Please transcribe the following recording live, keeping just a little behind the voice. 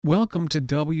Welcome to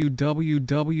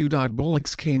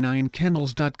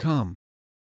www.bullockscaninekennels.com.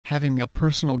 Having a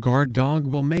personal guard dog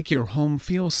will make your home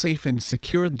feel safe and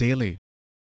secure daily.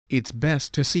 It's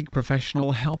best to seek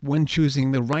professional help when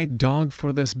choosing the right dog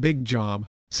for this big job,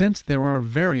 since there are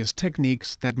various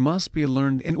techniques that must be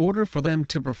learned in order for them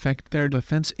to perfect their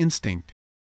defense instinct.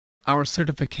 Our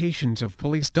certifications of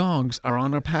police dogs are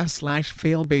on a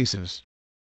pass/fail basis.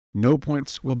 No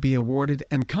points will be awarded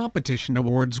and competition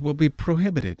awards will be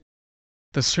prohibited.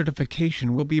 The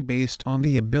certification will be based on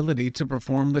the ability to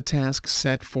perform the tasks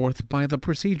set forth by the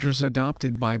procedures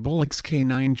adopted by Bullock's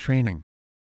Canine Training.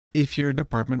 If your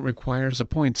department requires a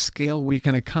point scale, we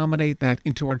can accommodate that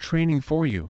into our training for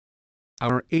you.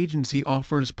 Our agency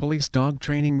offers police dog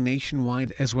training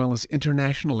nationwide as well as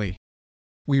internationally.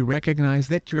 We recognize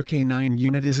that your canine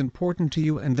unit is important to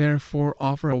you and therefore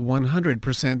offer a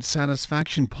 100%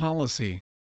 satisfaction policy.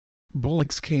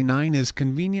 Bullock's Canine is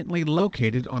conveniently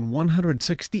located on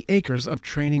 160 acres of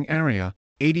training area,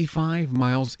 85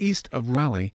 miles east of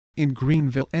Raleigh, in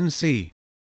Greenville, NC.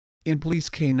 In police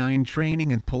canine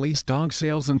training and police dog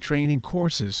sales and training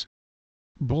courses,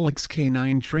 Bullock's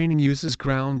Canine Training uses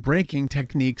groundbreaking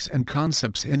techniques and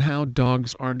concepts in how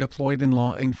dogs are deployed in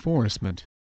law enforcement.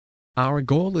 Our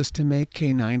goal is to make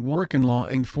canine work in law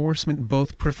enforcement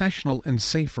both professional and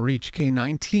safe for each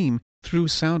canine team, through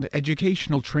sound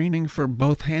educational training for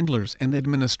both handlers and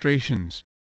administrations.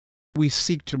 We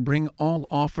seek to bring all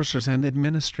officers and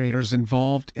administrators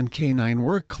involved in canine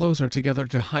work closer together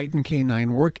to heighten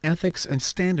canine work ethics and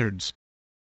standards.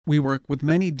 We work with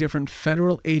many different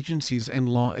federal agencies and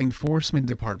law enforcement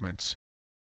departments.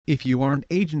 If you are an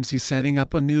agency setting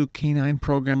up a new canine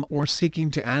program or seeking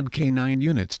to add canine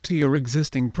units to your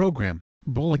existing program,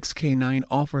 Bullock's Canine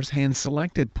offers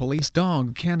hand-selected police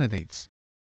dog candidates.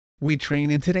 We train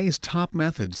in today's top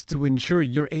methods to ensure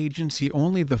your agency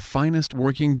only the finest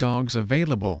working dogs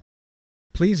available.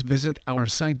 Please visit our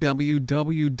site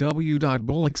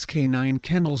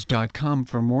www.bullockscaninekennels.com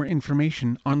for more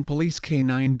information on police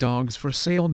canine dogs for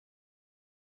sale.